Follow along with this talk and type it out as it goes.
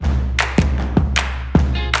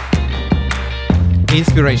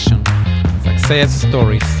Inspiration, success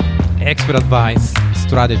stories, expert advice,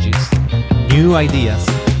 strategies, new ideas,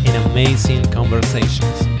 and amazing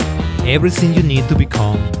conversations. Everything you need to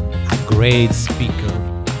become a great speaker.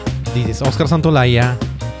 This is Oscar Santolaya,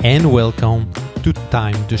 and welcome to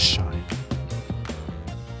Time to Shine.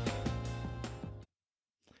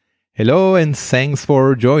 Hello, and thanks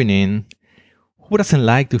for joining. Who doesn't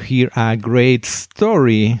like to hear a great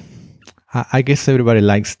story? I guess everybody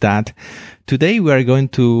likes that. Today we are going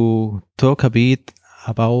to talk a bit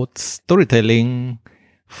about storytelling,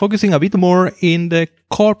 focusing a bit more in the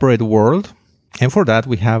corporate world. And for that,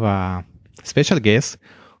 we have a special guest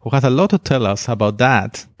who has a lot to tell us about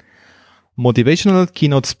that. Motivational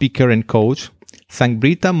keynote speaker and coach,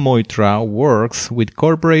 Sangbrita Moitra works with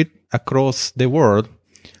corporate across the world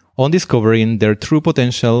on discovering their true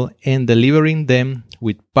potential and delivering them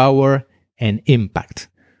with power and impact.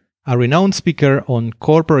 A renowned speaker on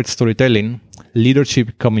corporate storytelling,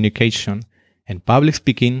 leadership communication, and public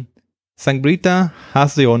speaking, Sangbrita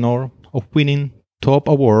has the honor of winning top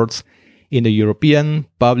awards in the European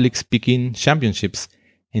Public Speaking Championships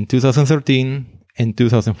in 2013 and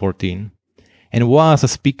 2014, and was a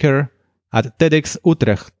speaker at TEDx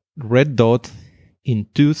Utrecht Red Dot in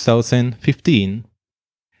 2015.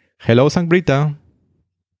 Hello, Sangbrita.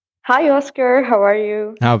 Hi, Oscar. How are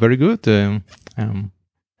you? Very good.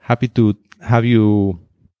 Happy to have you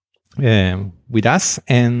with us,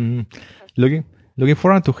 and looking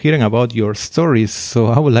forward to hearing about your stories. So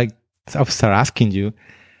I'll start asking you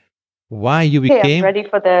why you became. Okay, I'm ready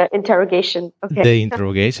for the interrogation. Okay. The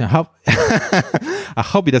interrogation. How? I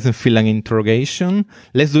hope it doesn't feel like an interrogation.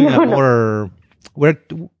 Let's do No. more. We're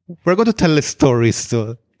going to tell the stories.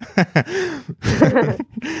 So.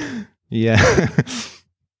 Yeah.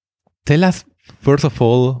 Tell us first of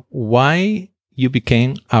all why you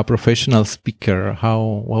became a professional speaker.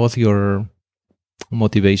 What was your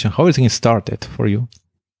motivation? How everything started for you?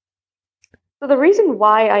 So the reason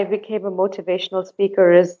why I became a motivational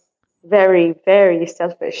speaker is very, very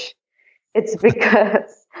selfish. It's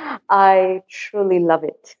because I truly love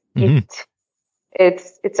it. Mm-hmm.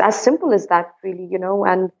 It's as simple as that, really,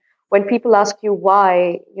 and when people ask you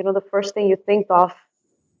why, the first thing you think of,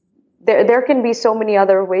 there can be so many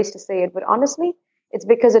other ways to say it, but honestly, it's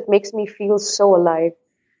because it makes me feel so alive.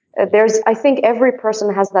 I think every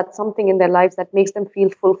person has that something in their lives that makes them feel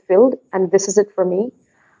fulfilled, and this is it for me.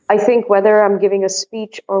 I think whether I'm giving a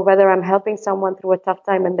speech or whether I'm helping someone through a tough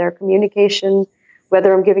time in their communication,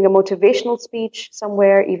 whether I'm giving a motivational speech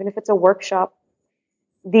somewhere, even if it's a workshop,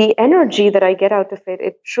 the energy that I get out of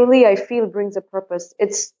it truly, I feel, brings a purpose.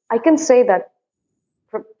 I can say that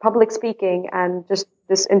public speaking and just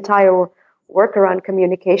this entire work around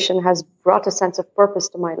communication has brought a sense of purpose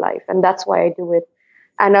to my life, and that's why I do it.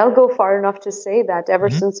 And I'll go far enough to say that ever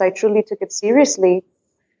since I truly took it seriously,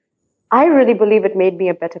 I really believe it made me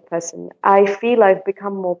a better person. I feel I've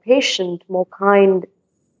become more patient, more kind,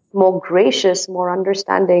 more gracious, more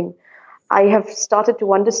understanding. I have started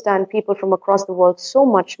to understand people from across the world so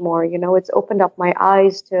much more. It's opened up my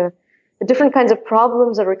eyes to the different kinds of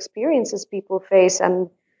problems or experiences people face. And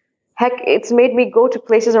heck, it's made me go to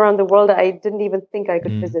places around the world I didn't even think I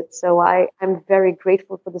could visit. So I'm very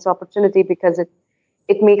grateful for this opportunity because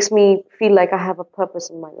it makes me feel like I have a purpose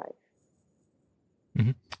in my life.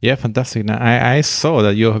 Mm-hmm. Yeah, fantastic. Now, I saw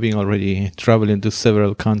that you have been already traveling to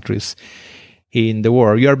several countries in the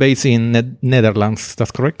world. You are based in Netherlands,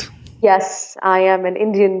 that's correct? Yes, I am an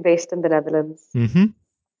Indian based in the Netherlands. Mm-hmm.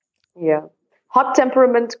 Yeah. Hot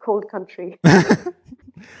temperament, cold country.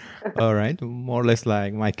 All right, more or less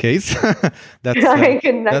like my case. I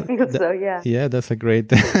feel so, yeah. Yeah, that's a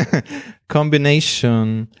great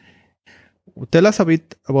combination. Tell us a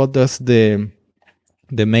bit about the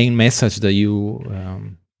main message that you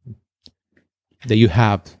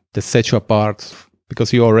have that sets you apart,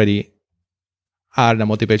 because you already are a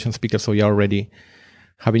motivation speaker, so you're already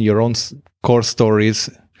having your own core stories.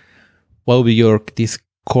 What will be this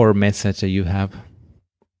core message that you have?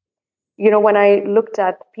 When I looked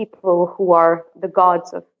at people who are the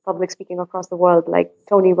gods of public speaking across the world, like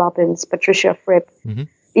Tony Robbins, Patricia Fripp,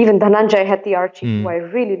 even Dhananjay Hettiarchi, who I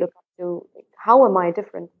really look up to, how am I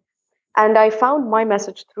different? And I found my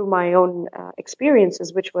message through my own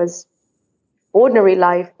experiences, which was ordinary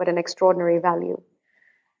life, but an extraordinary value.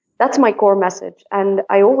 That's my core message. And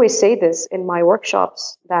I always say this in my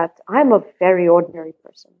workshops, that I'm a very ordinary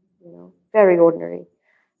person, very ordinary.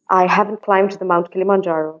 I haven't climbed the Mount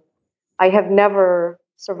Kilimanjaro. I have never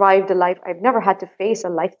survived a life. I've never had to face a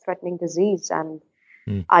life-threatening disease. And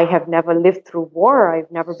I have never lived through war.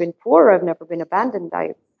 I've never been poor. I've never been abandoned.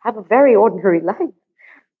 I have a very ordinary life.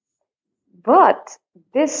 But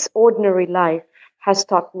this ordinary life has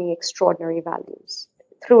taught me extraordinary values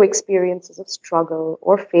through experiences of struggle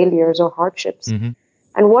or failures or hardships. Mm-hmm.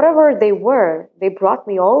 And whatever they were, they brought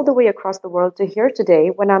me all the way across the world to here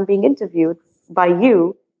today when I'm being interviewed by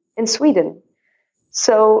you in Sweden.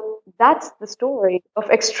 So that's the story of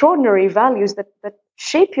extraordinary values that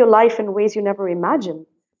shape your life in ways you never imagined.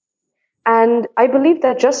 And I believe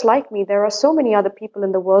that just like me, there are so many other people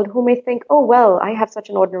in the world who may think, oh, well, I have such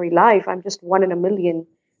an ordinary life. I'm just one in a million,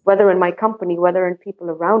 whether in my company, whether in people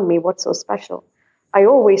around me. What's so special? I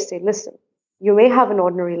always say, listen, you may have an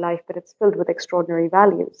ordinary life, but it's filled with extraordinary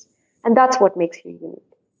values. And that's what makes you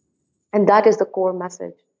unique. And that is the core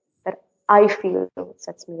message that I feel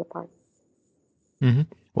sets me apart. Mm-hmm.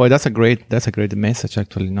 Well, that's a great message,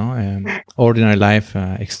 actually. No, ordinary life,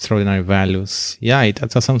 extraordinary values. Yeah,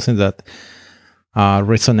 that's something that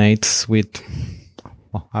resonates with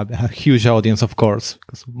a huge audience, of course,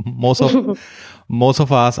 because most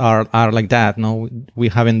of us are like that. No, we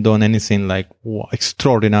haven't done anything like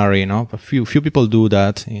extraordinary. You know, a few people do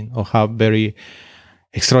that, or have very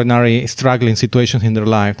extraordinary struggling situations in their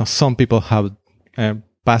life. Now, some people have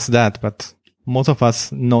passed that, but most of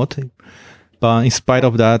us not. But in spite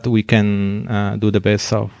of that, we can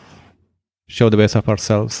show the best of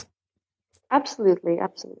ourselves. Absolutely.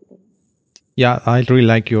 Yeah, I really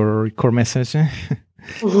like your core message.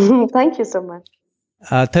 Thank you so much.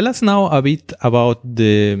 Tell us now a bit about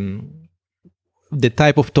the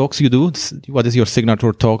type of talks you do. What is your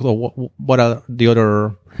signature talk, or what are the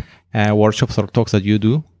other workshops or talks that you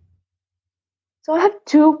do? So I have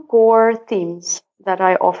two core themes that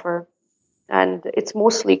I offer. And it's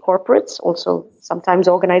mostly corporates. Also, sometimes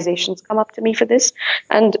organizations come up to me for this.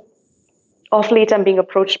 And of late, I'm being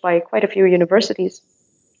approached by quite a few universities.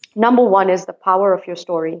 Number one is the power of your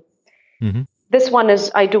story. Mm-hmm. This one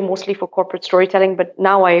is I do mostly for corporate storytelling, but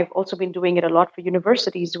now I've also been doing it a lot for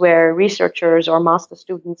universities where researchers or master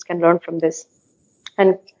students can learn from this.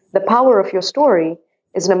 And the power of your story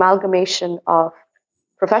is an amalgamation of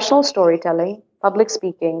professional storytelling, public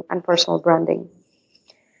speaking, and personal branding.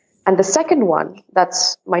 And the second one,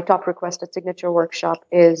 that's my top requested signature workshop,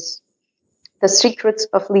 is the secrets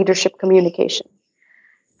of leadership communication.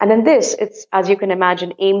 And in this, it's, as you can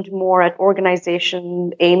imagine, aimed more at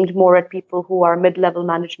organization, aimed more at people who are mid-level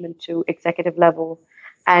management to executive level.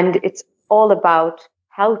 And it's all about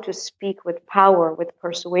how to speak with power, with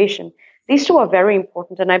persuasion. These two are very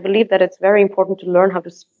important. And I believe that it's very important to learn how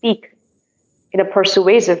to speak in a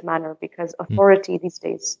persuasive manner because authority these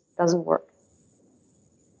days doesn't work.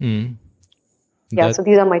 Yeah, so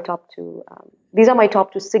these are my top two. These are my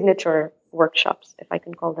top two signature workshops, if I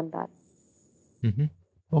can call them that. Mm-hmm.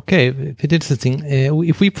 Okay, very interesting.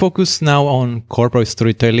 If we focus now on corporate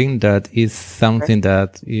storytelling, that is something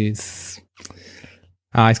that is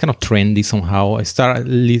it's kind of trendy somehow. I started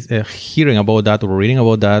hearing about that or reading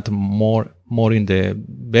about that more in the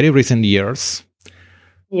very recent years.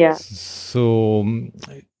 Yeah. So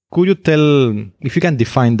could you tell, if you can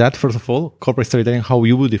define that, first of all, corporate storytelling, how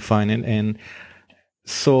you would define it, and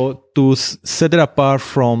so to set it apart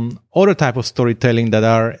from other type of storytelling that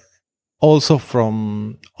are also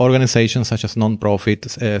from organizations such as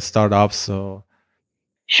non-profit startups? So.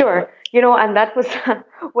 Sure. And that was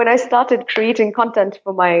when I started creating content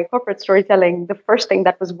for my corporate storytelling, the first thing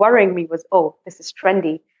that was worrying me was, oh, this is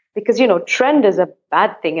trendy. Because, trend is a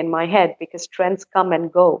bad thing in my head because trends come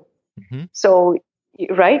and go. Mm-hmm. So,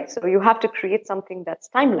 right? So you have to create something that's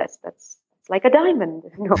timeless. That's like a diamond.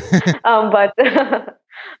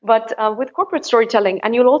 But with corporate storytelling,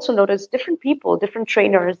 and you'll also notice different people, different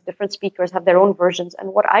trainers, different speakers have their own versions.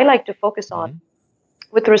 And what I like to focus on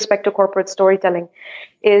with respect to corporate storytelling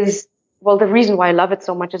is, well, the reason why I love it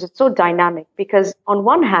so much is it's so dynamic because on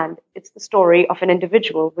one hand, it's the story of an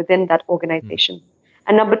individual within that organization.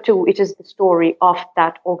 And number two, it is the story of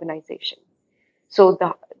that organization. So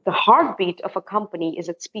the heartbeat of a company is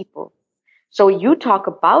its people. So you talk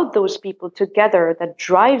about those people together that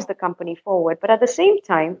drives the company forward. But at the same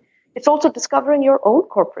time, it's also discovering your own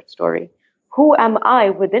corporate story. Who am I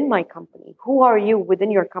within my company? Who are you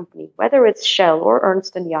within your company? Whether it's Shell or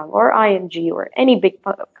Ernst & Young or ING or any big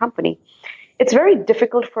company, it's very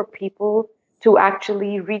difficult for people to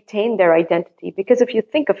actually retain their identity. Because if you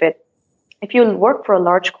think of it, if you work for a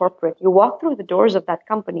large corporate, you walk through the doors of that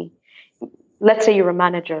company. Let's say you're a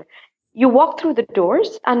manager. You walk through the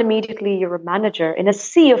doors and immediately you're a manager in a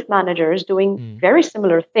sea of managers doing very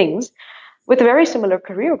similar things with very similar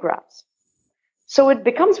career graphs. So it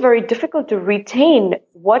becomes very difficult to retain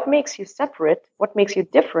what makes you separate, what makes you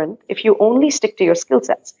different if you only stick to your skill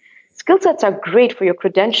sets. Skill sets are great for your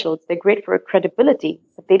credentials. They're great for your credibility,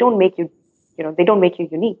 but they don't make you, they don't make you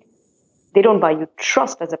unique. They don't buy you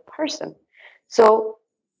trust as a person. So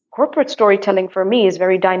corporate storytelling for me is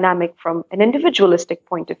very dynamic from an individualistic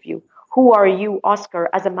point of view. Who are you, Oscar,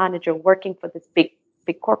 as a manager working for this big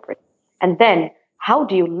corporate? And then how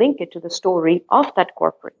do you link it to the story of that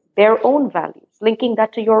corporate, their own values, linking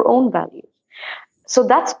that to your own values? So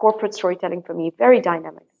that's corporate storytelling for me, very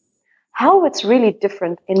dynamic. How it's really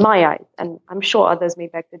different in my eyes, and I'm sure others may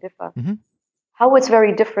beg to differ, how it's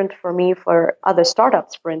very different for me for other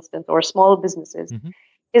startups, for instance, or small businesses,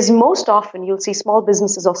 is most often you'll see small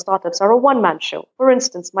businesses or startups are a one-man show. For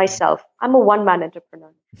instance, myself, I'm a one-man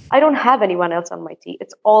entrepreneur. I don't have anyone else on my team.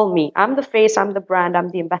 It's all me. I'm the face, I'm the brand, I'm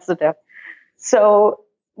the ambassador. So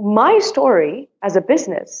my story as a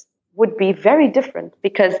business would be very different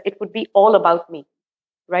because it would be all about me,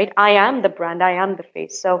 right? I am the brand, I am the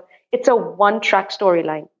face. So it's a one-track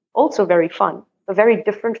storyline, also very fun, but very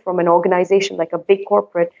different from an organization like a big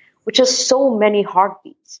corporate, which has so many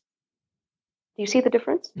heartbeats. Do you see the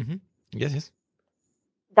difference? Yes.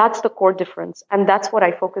 That's the core difference. And that's what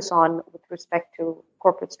I focus on with respect to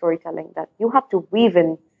corporate storytelling, that you have to weave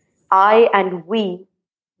in I and we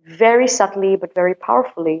very subtly, but very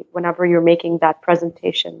powerfully whenever you're making that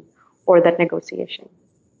presentation or that negotiation.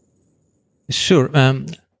 Sure.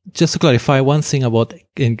 Just to clarify one thing about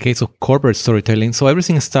in case of corporate storytelling. So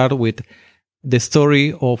everything starts with the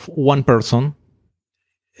story of one person,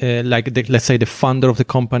 let's say the founder of the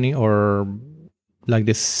company or like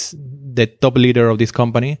the top leader of this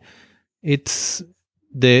company. It's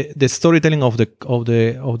the storytelling of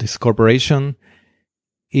this corporation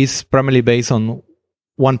is primarily based on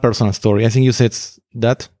one person's story. I think you said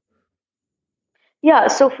that. Yeah.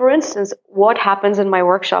 So for instance, what happens in my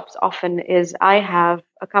workshops often is I have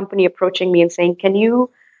a company approaching me and saying, can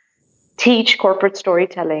you teach corporate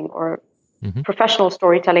storytelling or professional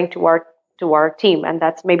storytelling to our team? And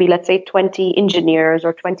that's maybe, let's say, 20 engineers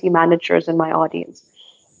or 20 managers in my audience.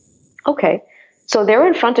 Okay. So they're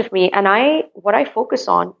in front of me, and what I focus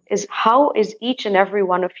on is how is each and every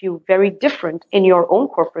one of you very different in your own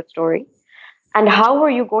corporate story, and how are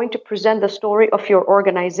you going to present the story of your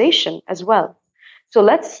organization as well? So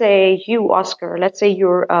let's say you, Oscar, let's say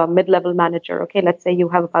you're a mid-level manager. Okay, let's say you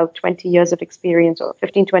have about 20 years of experience or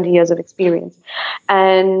 15, 20 years of experience.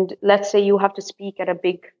 And let's say you have to speak at a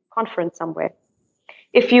big conference somewhere.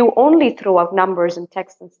 If you only throw out numbers and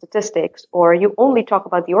text and statistics, or you only talk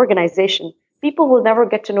about the organization, people will never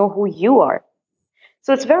get to know who you are.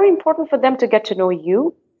 So it's very important for them to get to know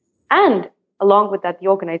you, and along with that, the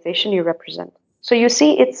organization you represent. So you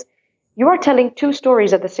see, you are telling two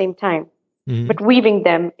stories at the same time, but weaving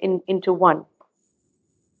them into one.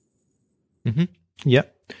 Yeah.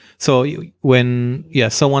 So when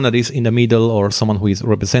someone that is in the middle or someone who is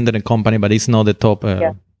representing a company, but it's not the top.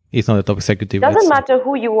 It's not the top executive. It doesn't matter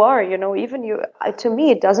who you are, even you, to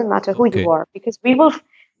me, it doesn't matter who you are, because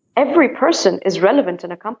every person is relevant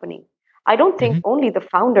in a company. I don't think only the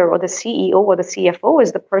founder or the CEO or the CFO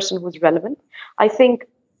is the person who's relevant. I think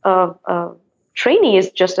a trainee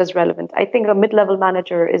is just as relevant. I think a mid-level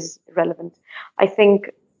manager is relevant. I think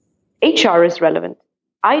HR is relevant.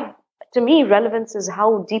 To me, relevance is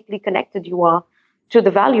how deeply connected you are to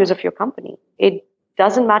the values of your company. It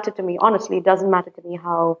doesn't matter to me, honestly, it doesn't matter to me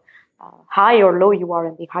how high or low you are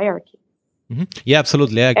in the hierarchy. Yeah,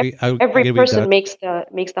 absolutely. I agree. Every person makes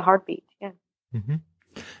the heartbeat. Yeah.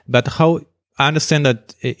 But how I understand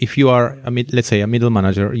that if you are, let's say, a middle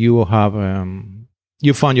manager, you have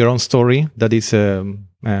you found your own story that is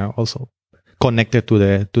also connected to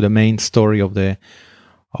the main story of the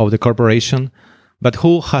corporation. But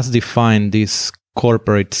who has defined this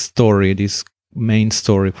corporate story, this main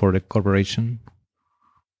story for the corporation?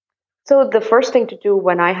 So the first thing to do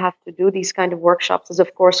when I have to do these kind of workshops is,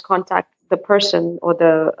 of course, contact the person or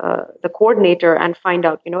the coordinator and find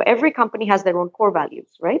out, every company has their own core values,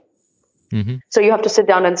 right? So you have to sit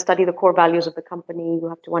down and study the core values of the company. You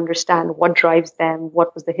have to understand what drives them,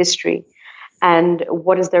 what was the history, and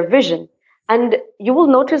what is their vision. And you will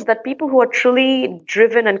notice that people who are truly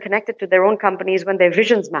driven and connected to their own companies, when their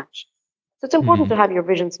visions match. So it's important to have your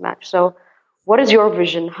visions match. So what is your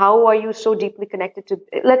vision? How are you so deeply connected to?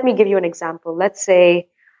 Let me give you an example. Let's say,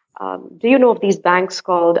 do you know of these banks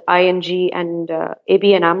called ING and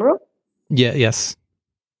ABN AMRO? Yeah. Yes.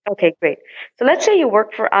 Okay, great. So let's say you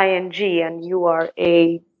work for ING and you are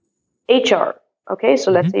a HR. Okay,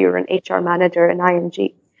 so let's say you're an HR manager in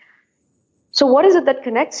ING. So what is it that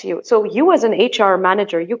connects you? So you as an HR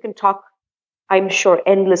manager, you can talk, I'm sure,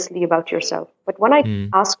 endlessly about yourself. But when I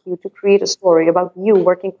ask you to create a story about you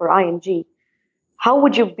working for ING, how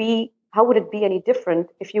would it be any different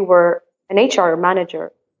if you were an HR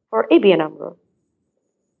manager for ABN AMRO?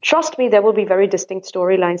 Trust me, there will be very distinct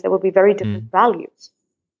storylines. There will be very different values.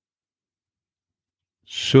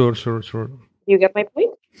 Sure, sure, sure. You get my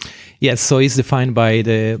point? Yes, so it's defined by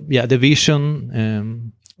the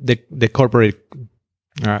vision, the corporate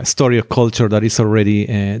story of culture that is already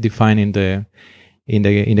defined in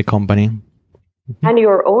the company, and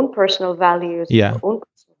your own personal values, yeah, your own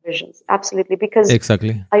personal visions. Absolutely, because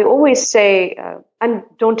exactly. I always say, and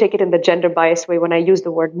don't take it in the gender biased way when I use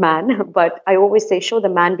the word man, but I always say show the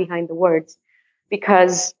man behind the words,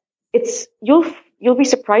 because you'll be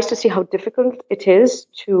surprised to see how difficult it is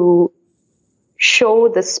to show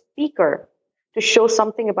the speaker, to show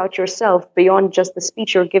something about yourself beyond just the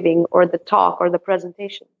speech you're giving or the talk or the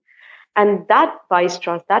presentation. And that buys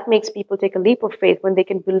trust. That makes people take a leap of faith when they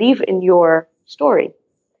can believe in your story.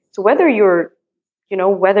 So whether you're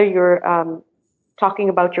talking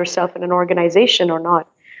about yourself in an organization or not,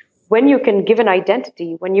 when you can give an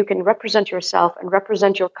identity, when you can represent yourself and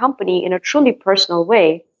represent your company in a truly personal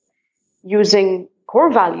way, using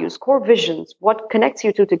core values, core visions, what connects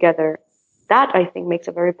you two together, that I think makes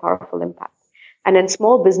a very powerful impact. And in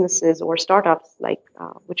small businesses or startups,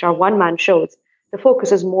 which are one-man shows, the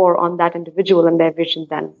focus is more on that individual and their vision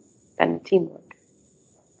than teamwork.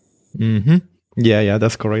 Mm-hmm. Yeah,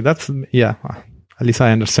 that's correct. That's at least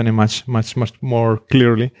I understand it much more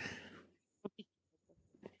clearly.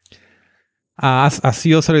 As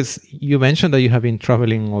you mentioned that you have been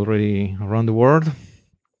traveling already around the world.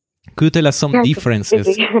 Could you tell us some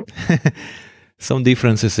differences? Some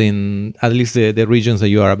differences in at least the regions that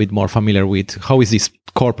you are a bit more familiar with. How is this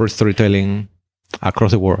corporate storytelling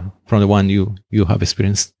across the world from the one you have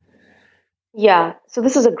experienced? Yeah, so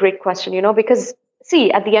this is a great question, because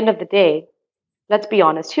see, at the end of the day, let's be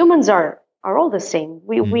honest, humans are all the same.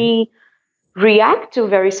 We react to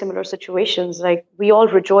very similar situations. Like we all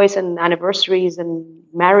rejoice in anniversaries and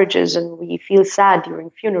marriages, and we feel sad during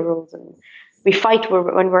funerals, and we fight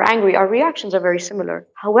when we're angry. Our reactions are very similar.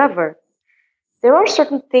 However, there are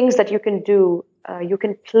certain things that you can do, you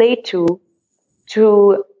can play to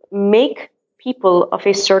make people of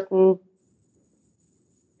a certain,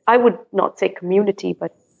 I would not say community,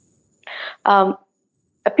 but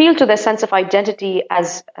appeal to their sense of identity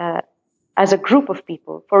as a group of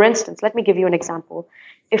people. For instance, let me give you an example.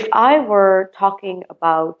 If I were talking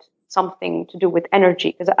about something to do with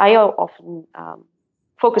energy, because I often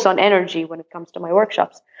focus on energy when it comes to my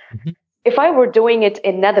workshops. Mm-hmm. If I were doing it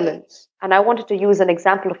in Netherlands and I wanted to use an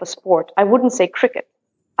example of a sport, I wouldn't say cricket.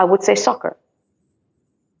 I would say soccer.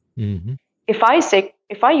 Mm-hmm.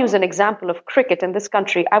 If I use an example of cricket in this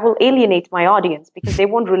country, I will alienate my audience because they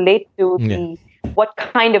won't relate to what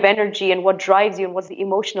kind of energy and what drives you and what's the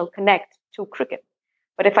emotional connect to cricket.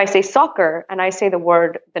 But if I say soccer and I say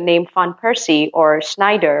the name Van Persie or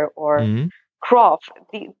Sneijder or Cruyff,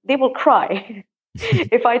 they will cry.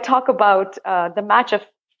 If I talk about the match of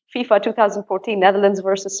FIFA 2014, Netherlands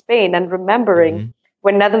versus Spain, and remembering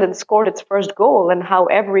when Netherlands scored its first goal and how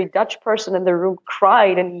every Dutch person in the room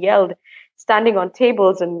cried and yelled, standing on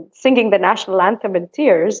tables and singing the national anthem in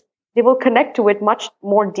tears, they will connect to it much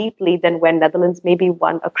more deeply than when Netherlands maybe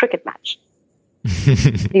won a cricket match.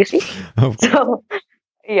 Do you see?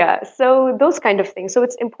 So those kind of things. So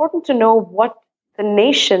it's important to know what the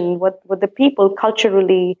nation, what the people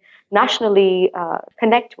culturally, nationally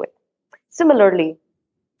connect with. Similarly,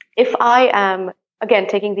 if I am, again,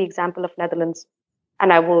 taking the example of Netherlands,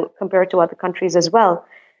 and I will compare it to other countries as well,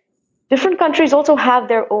 different countries also have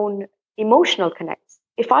their own emotional connects.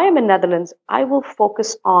 If I am in Netherlands, I will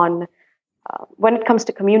focus on, when it comes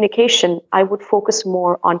to communication, I would focus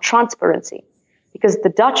more on transparency, because the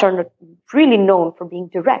Dutch are really known for being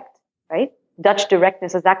direct, right? Dutch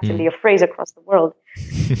directness is actually a phrase across the world.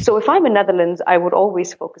 So if I'm in Netherlands, I would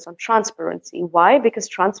always focus on transparency. Why? Because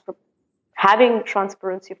having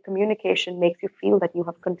transparency of communication makes you feel that you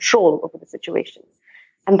have control over the situation.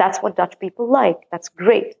 And that's what Dutch people like. That's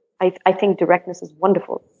great. I think directness is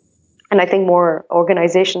wonderful. And I think more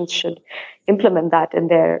organizations should implement that in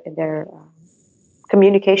their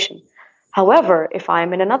communication. However, if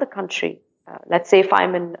I'm in another country, let's say if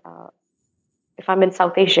I'm in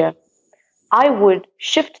South Asia, I would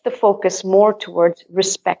shift the focus more towards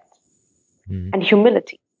respect and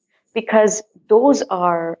humility, because those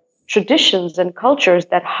are traditions and cultures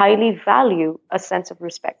that highly value a sense of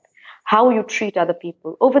respect, how you treat other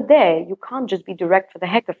people. Over there, you can't just be direct for the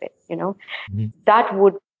heck of it, That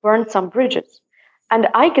would burn some bridges. And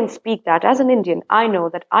I can speak that as an Indian. I know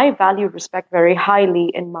that I value respect very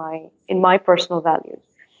highly in my personal values.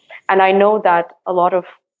 And I know that a lot of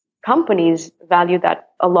companies value that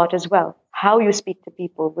a lot as well. How you speak to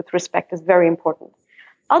people with respect is very important.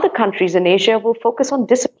 Other countries in Asia will focus on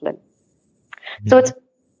discipline. So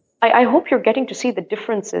I hope you're getting to see the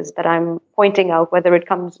differences that I'm pointing out, whether it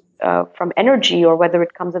comes from energy or whether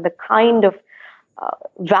it comes in the kind of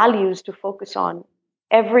values to focus on.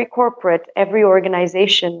 Every corporate, every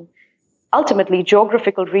organization, ultimately,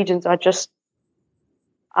 geographical regions are just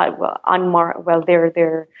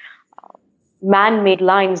they're man-made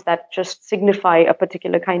lines that just signify a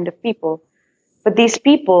particular kind of people. But these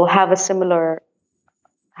people have a similar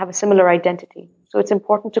identity. So it's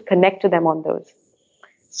important to connect to them on those.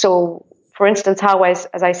 So, for instance,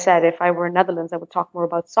 as I said, if I were in Netherlands, I would talk more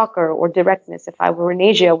about soccer or directness. If I were in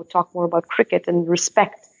Asia, I would talk more about cricket and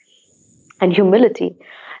respect and humility.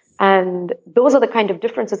 And those are the kind of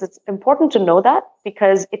differences. It's important to know that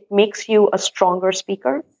because it makes you a stronger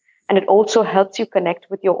speaker, and it also helps you connect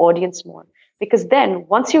with your audience more. Because then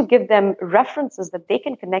once you give them references that they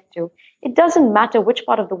can connect to, it doesn't matter which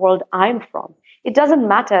part of the world I'm from. It doesn't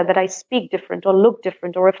matter that I speak different or look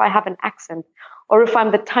different, or if I have an accent, or if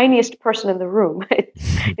I'm the tiniest person in the room.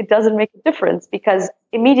 It doesn't make a difference because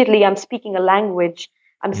immediately I'm speaking a language,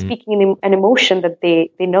 I'm speaking an emotion that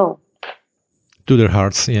they know. To their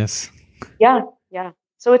hearts, yes. Yeah.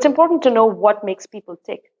 So it's important to know what makes people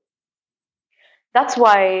tick. That's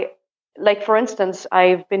why, like, for instance,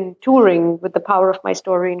 I've been touring with the Power of My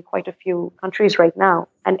Story in quite a few countries right now.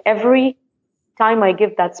 And every time I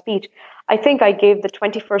give that speech, I think I gave the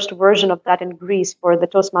 21st version of that in Greece for the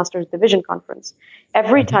Toastmasters Division Conference.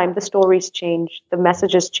 Every time the stories change, the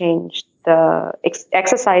messages change, the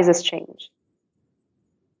exercises change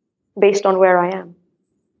based on where I am.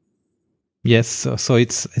 Yes, so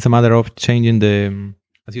it's a matter of changing the,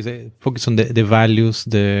 as you say, focus on the values,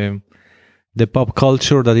 the pop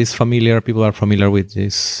culture that is familiar. People are familiar with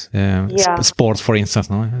this sports, for instance.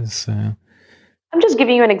 No, I'm just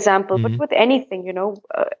giving you an example, but with anything,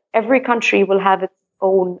 every country will have its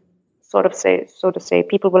own so to say,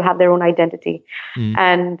 people will have their own identity.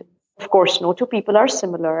 And of course, no two people are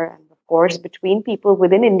similar. And of course, between people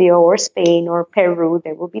within India or Spain or Peru,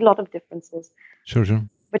 there will be a lot of differences. Sure.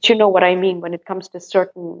 But you know what I mean when it comes to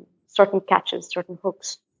certain catches, certain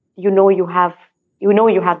hooks. You have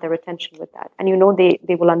their attention with that, and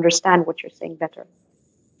they will understand what you're saying better.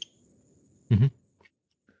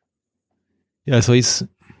 Yeah, so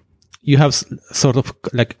you have sort of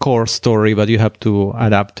like a core story, but you have to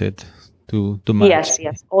adapt it to match.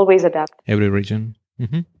 Yes, always adapt. Every region.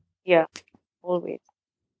 Yeah, always.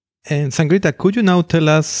 And Sangrita, could you now tell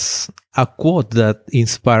us a quote that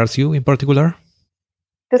inspires you in particular?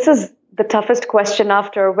 This is the toughest question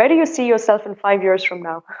after, where do you see yourself in 5 years from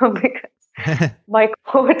now? Because my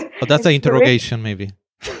quote... Oh, that's the interrogation, maybe.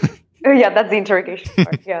 Yeah, that's the interrogation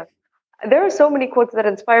part, yeah. There are so many quotes that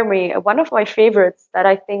inspire me. One of my favorites that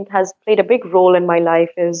I think has played a big role in my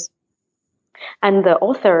life is, and the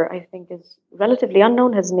author I think is relatively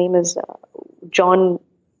unknown, his name is John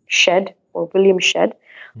Shedd or William Shedd,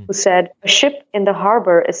 who said, "A ship in the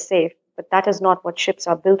harbor is safe, but that is not what ships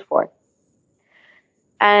are built for."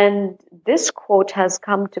 And this quote has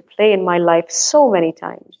come to play in my life so many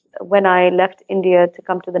times. When I left India to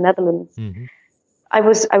come to the Netherlands, I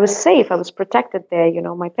was safe. I was protected there.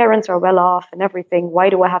 My parents are well off and everything.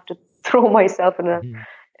 Why do I have to throw myself in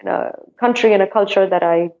a country and a culture that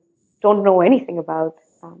I don't know anything about?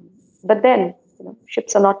 But then,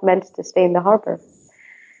 ships are not meant to stay in the harbor.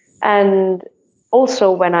 And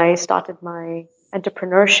also, when I started my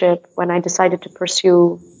entrepreneurship, when I decided to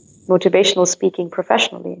pursue motivational speaking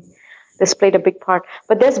professionally, this played a big part.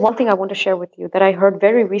 But there's one thing I want to share with you that I heard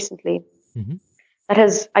very recently that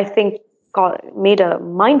has, I think, made a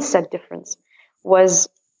mindset difference. Was,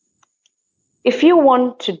 if you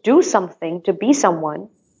want to do something, to be someone,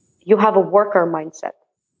 you have a worker mindset.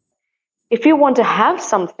 If you want to have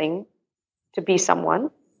something, to be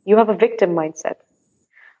someone, you have a victim mindset.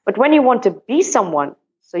 But when you want to be someone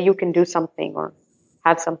so you can do something or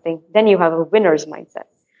have something, then you have a winner's mindset.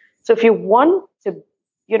 So if you want to,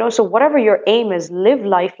 so whatever your aim is, live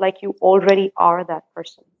life like you already are that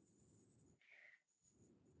person.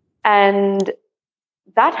 And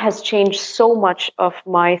that has changed so much of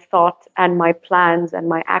my thought and my plans and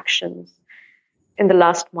my actions in the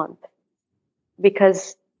last month.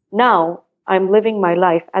 Because now I'm living my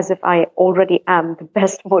life as if I already am the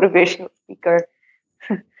best motivational speaker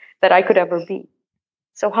that I could ever be.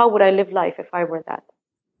 So how would I live life if I were that?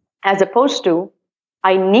 As opposed to,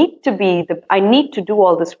 I need to do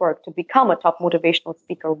all this work to become a top motivational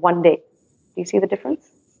speaker one day. Do you see the difference?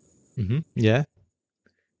 Yeah.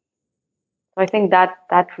 I think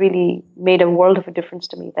that really made a world of a difference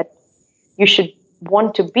to me, that you should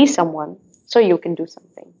want to be someone so you can do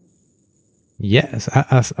something. Yes,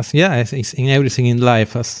 as it's in everything in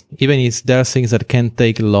life, as even if there are things that can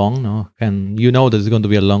take long, no, and you know that it's going to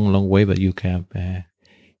be a long, long way, but you can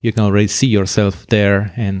already see yourself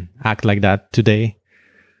there and act like that today.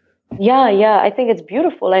 Yeah, I think it's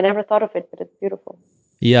beautiful. I never thought of it, but it's beautiful.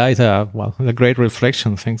 Yeah, it's a great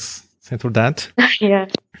reflection. Thanks for that. Yeah.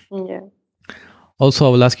 Also, I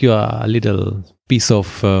will ask you a little piece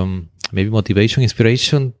of maybe motivation,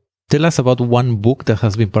 inspiration. Tell us about one book that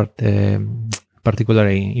has been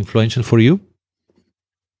particularly influential for you.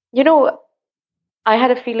 You know, I had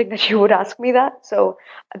a feeling that you would ask me that. So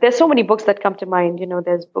there's so many books that come to mind. You know,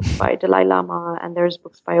 there's books by Dalai Lama, and there's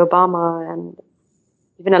books by Obama, and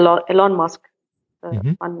even Elon Musk,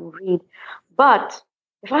 fun read. But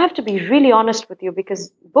if I have to be really honest with you,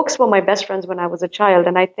 because books were my best friends when I was a child,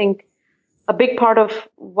 and I think a big part of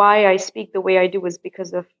why I speak the way I do is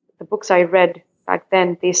because of the books I read back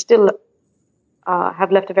then. They still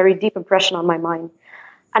have left a very deep impression on my mind.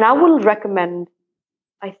 And I will recommend,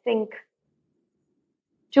 I think,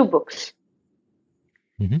 2 books.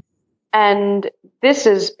 And this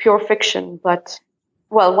is pure fiction, but,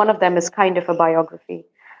 well, one of them is kind of a biography.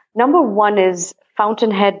 Number 1 is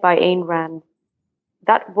Fountainhead by Ayn Rand.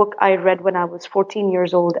 That book I read when I was 14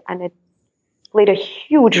 years old, and it played a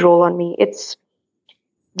huge role on me. It's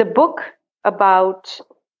the book about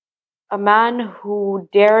a man who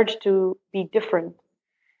dared to be different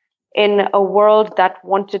in a world that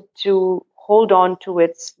wanted to hold on to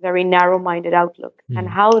its very narrow-minded outlook, and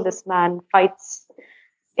how this man fights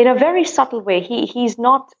in a very subtle way. He's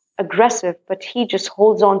not aggressive, but he just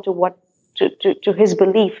holds on to his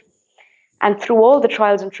belief. And through all the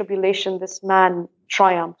trials and tribulation, this man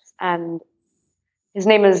triumphs, and his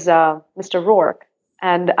name is Mr. Rourke.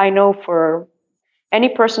 And I know for any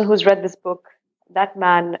person who's read this book, that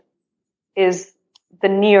man is the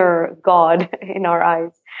near God in our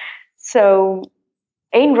eyes. So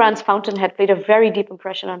Ayn Rand's Fountainhead played a very deep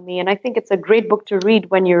impression on me. And I think it's a great book to read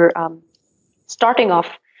when you're starting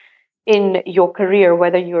off in your career,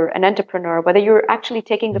 whether you're an entrepreneur, whether you're actually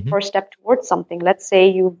taking the first step towards something. Let's say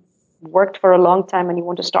you've worked for a long time and you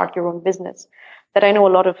want to start your own business. That I know a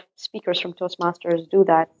lot of speakers from Toastmasters do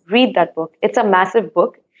that. Read that book. It's a massive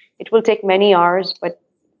book. It will take many hours, but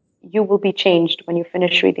you will be changed when you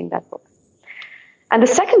finish reading that book. And the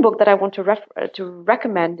second book that I want to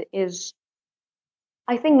recommend is,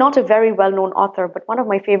 I think, not a very well-known author, but one of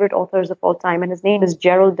my favorite authors of all time, and his name is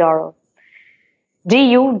Gerald Durrell.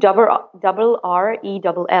 Durrell.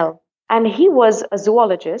 And he was a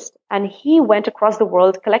zoologist, and he went across the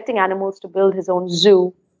world collecting animals to build his own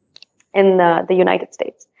zoo in the United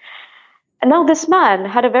States. And now this man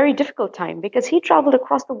had a very difficult time because he traveled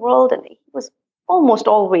across the world and he was almost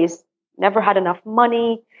always never had enough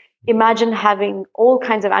money. Imagine having all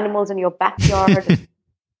kinds of animals in your backyard.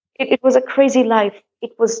 It was a crazy life.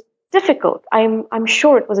 It was difficult. I'm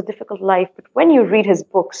sure it was a difficult life. But when you read his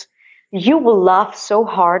books, you will laugh so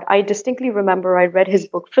hard. I distinctly remember I read his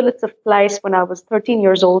book, Fillets of Flies, when I was 13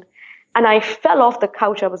 years old. And I fell off the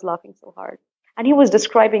couch. I was laughing so hard. And he was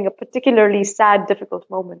describing a particularly sad, difficult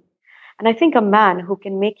moment. And I think a man who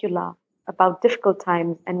can make you laugh about difficult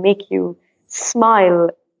times and make you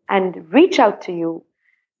smile and reach out to you,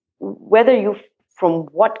 whether you're from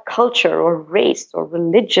what culture or race or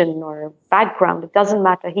religion or background, it doesn't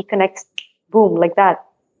matter. He connects, boom, like that.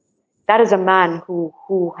 That is a man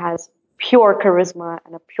who has pure charisma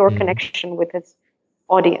and a pure connection with his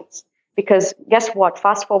audience. Because guess what?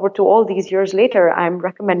 Fast forward to all these years later, I'm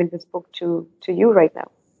recommending this book to you right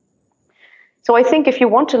now. So I think if you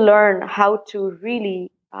want to learn how to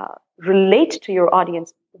really relate to your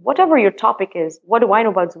audience, whatever your topic is, what do I know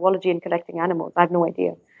about zoology and collecting animals? I have no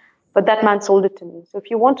idea. But that man sold it to me. So if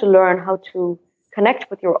you want to learn how to connect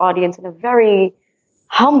with your audience in a very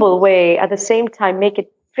humble way, at the same time, make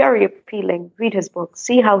it very appealing, read his book,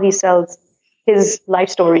 see how he sells his life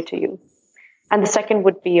story to you. And the second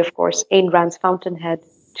would be, of course, Ayn Rand's Fountainhead,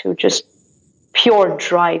 to just pure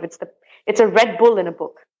drive. It's a Red Bull in a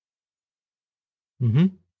book. Mm-hmm.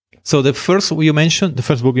 So the first book you mentioned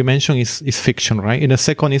is fiction, right? And the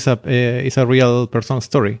second is a real personal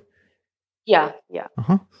story. Yeah.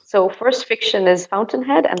 So first fiction is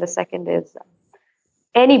Fountainhead, and the second is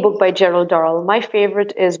any book by Gerald Durrell. My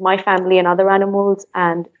favorite is My Family and Other Animals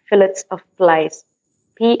and Fillets of Flies,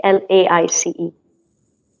 Plaice.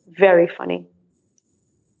 Very funny.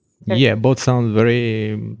 Yeah, both sound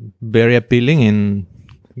very, very appealing and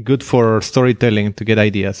good for storytelling, to get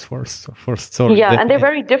ideas for story. Yeah, and they're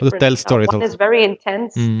very different. To tell stories. One is very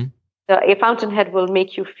intense. A Fountainhead will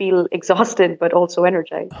make you feel exhausted, but also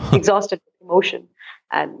energized, exhausted with emotion.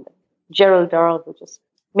 And Gerald Durrell will just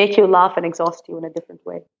make you laugh and exhaust you in a different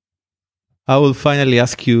way. I will finally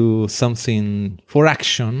ask you something for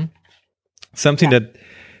action, something that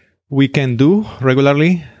we can do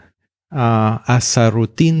regularly as a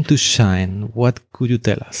routine to shine. What could you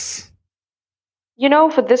tell us?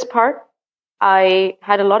 For this part, I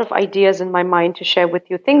had a lot of ideas in my mind to share with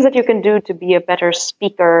you, things that you can do to be a better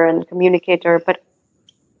speaker and communicator. But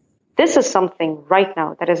this is something right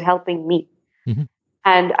now that is helping me. Mm-hmm.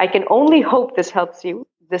 And I can only hope this helps you.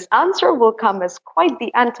 This answer will come as quite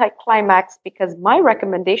the anticlimax because my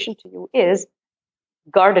recommendation to you is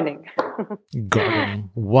gardening. Gardening.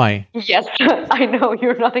 Why? Yes, I know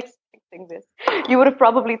you're not expecting this. You would have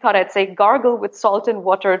probably thought I'd say gargle with salt and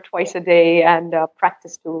water twice a day and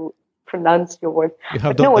practice to pronounce your words. You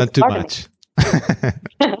have done that too much.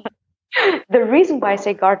 The reason why I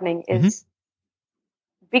say gardening is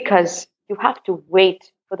because you have to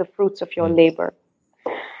wait for the fruits of your labor.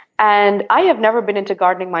 And I have never been into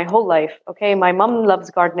gardening my whole life. Okay, my mom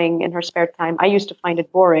loves gardening in her spare time. I used to find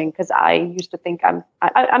it boring because I used to think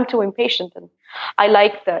I'm too impatient and I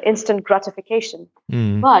like the instant gratification.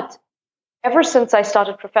 But ever since I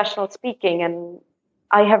started professional speaking, and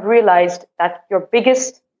I have realized that your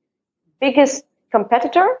biggest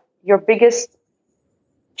competitor, your biggest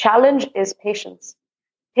challenge is patience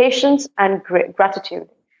and gratitude.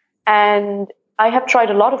 And I have tried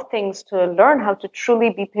a lot of things to learn how to truly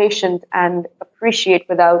be patient and appreciate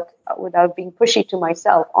without being pushy to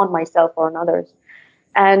myself or on others.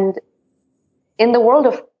 And in the world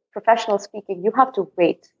of professional speaking, you have to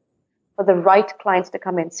wait for the right clients to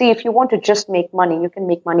come in. See, if you want to just make money, you can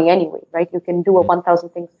make money anyway, right? You can do 1,000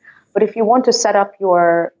 things. But if you want to set up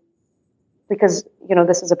because,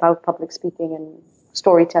 this is about public speaking and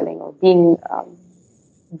storytelling or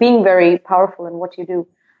being very powerful in what you do.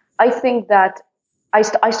 I think that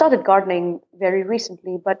I started gardening very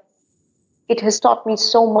recently, but it has taught me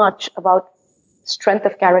so much about strength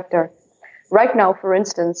of character. Right now, for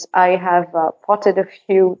instance, I have potted a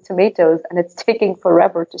few tomatoes and it's taking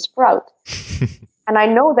forever to sprout. And I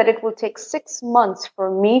know that it will take 6 months for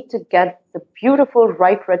me to get the beautiful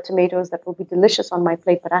ripe red tomatoes that will be delicious on my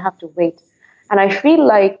plate, but I have to wait. And I feel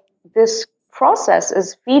like this process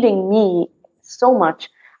is feeding me so much.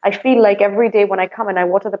 I feel like every day when I come and I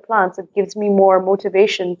water the plants, it gives me more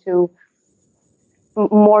motivation to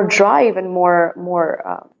more drive and more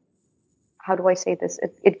how do I say this?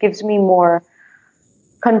 It gives me more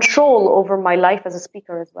control over my life as a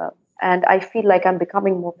speaker as well. And I feel like I'm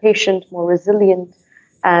becoming more patient, more resilient,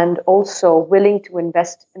 and also willing to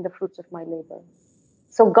invest in the fruits of my labor.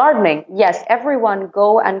 So gardening, yes, everyone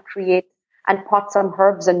go and create and pot some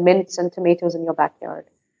herbs and mints and tomatoes in your backyard.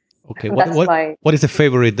 Okay, what is the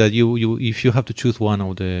favorite that you if you have to choose one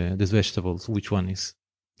of these vegetables, which one is?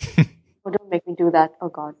 Oh, don't make me do that. Oh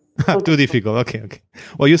God. Too difficult. Okay.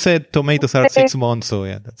 Well, you said tomatoes are 6 months, so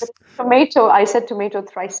yeah, that's tomato. I said tomato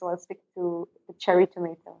thrice, so I'll stick to the cherry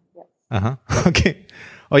tomato. Yeah. Okay.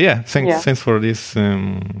 Oh yeah. Thanks for this.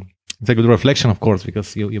 It's a good reflection, of course,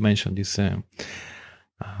 because you mentioned this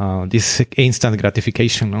this instant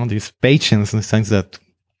gratification, this patience, and things that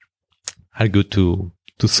are good to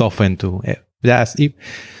soften to. Yes,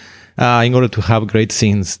 in order to have great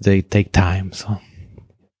scenes, they take time. So.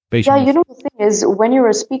 Patience. Yeah, the thing is, when you're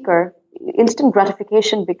a speaker, instant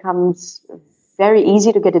gratification becomes very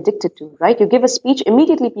easy to get addicted to, right? You give a speech,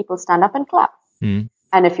 immediately people stand up and clap. And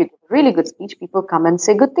if you give a really good speech, people come and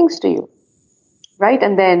say good things to you, right?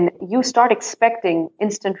 And then you start expecting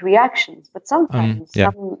instant reactions. But sometimes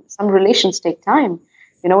some relations take time.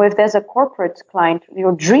 If there's a corporate client,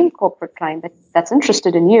 your dream corporate client that's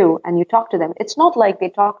interested in you and you talk to them, it's not like they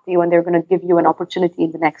talk to you and they're going to give you an opportunity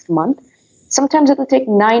in the next month. Sometimes it will take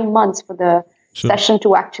 9 months for the session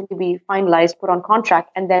to actually be finalized, put on contract,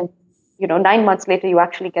 and then, 9 months later, you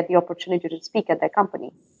actually get the opportunity to speak at their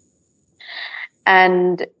company.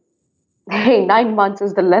 And hey, 9 months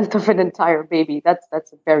is the length of an entire baby. That's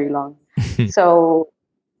very long. So,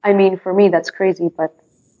 I mean, for me, that's crazy. But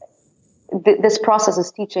this process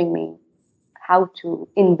is teaching me how to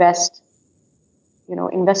invest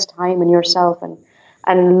time in yourself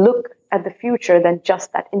and look at the future than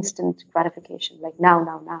just that instant gratification, like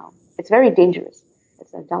now. It's very dangerous.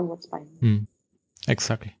 It's a downward spiral.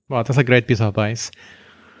 Exactly. Well, that's a great piece of advice.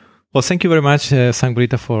 Well, thank you very much,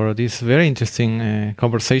 Sangbrita, for this very interesting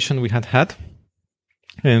conversation we had.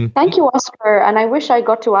 Thank you, Oscar. And I wish I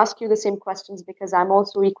got to ask you the same questions because I'm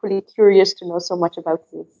also equally curious to know so much about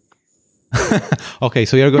you. Okay,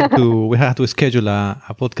 so you're going to, we have to schedule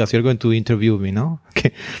a podcast. You're going to interview me, no?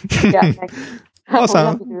 Okay. Yeah.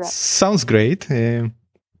 Awesome. Sounds great.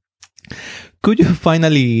 Could you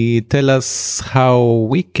finally tell us how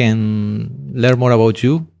we can learn more about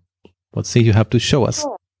you? What things you have to show us?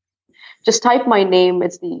 Just type my name.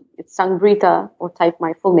 It's Sangbrita, or type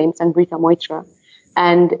my full name, Sangbrita Moitra.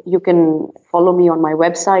 And you can follow me on my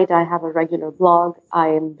website. I have a regular blog. I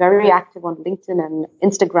am very active on LinkedIn and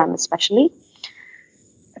Instagram especially.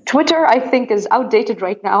 Twitter, I think, is outdated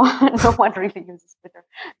right now. No one really uses Twitter.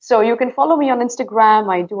 So you can follow me on Instagram.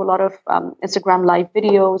 I do a lot of Instagram live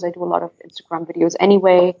videos. I do a lot of Instagram videos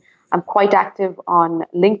anyway. I'm quite active on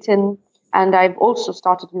LinkedIn. And I've also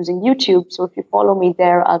started using YouTube. So if you follow me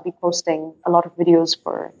there, I'll be posting a lot of videos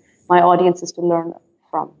for my audiences to learn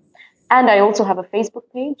from. And I also have a Facebook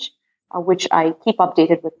page, which I keep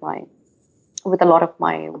updated with a lot of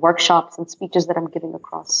my workshops and speeches that I'm giving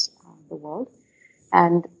across the world,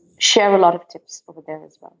 and share a lot of tips over there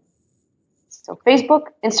as well. So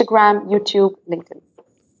Facebook, Instagram, YouTube, LinkedIn.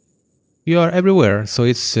 You are everywhere, so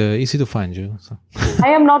it's easy to find you. So. I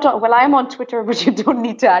am on Twitter, but you don't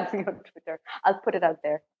need to add me on Twitter. I'll put it out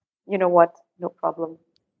there. You know what? No problem.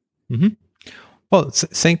 Mm-hmm. Well,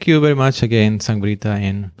 thank you very much again, Sangbrita,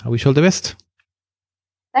 and I wish you all the best.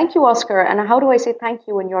 Thank you, Oscar. And how do I say thank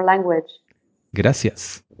you in your language?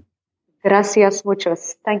 Gracias. Gracias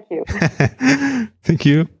muchos. Thank you. Thank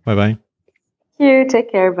you. Bye-bye. Thank you.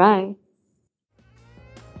 Take care. Bye.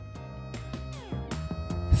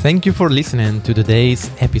 Thank you for listening to today's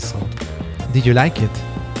episode. Did you like it?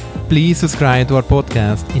 Please subscribe to our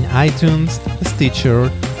podcast in iTunes,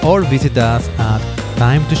 Stitcher, or visit us at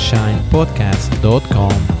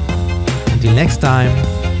timetoshinepodcast.com. Until next time,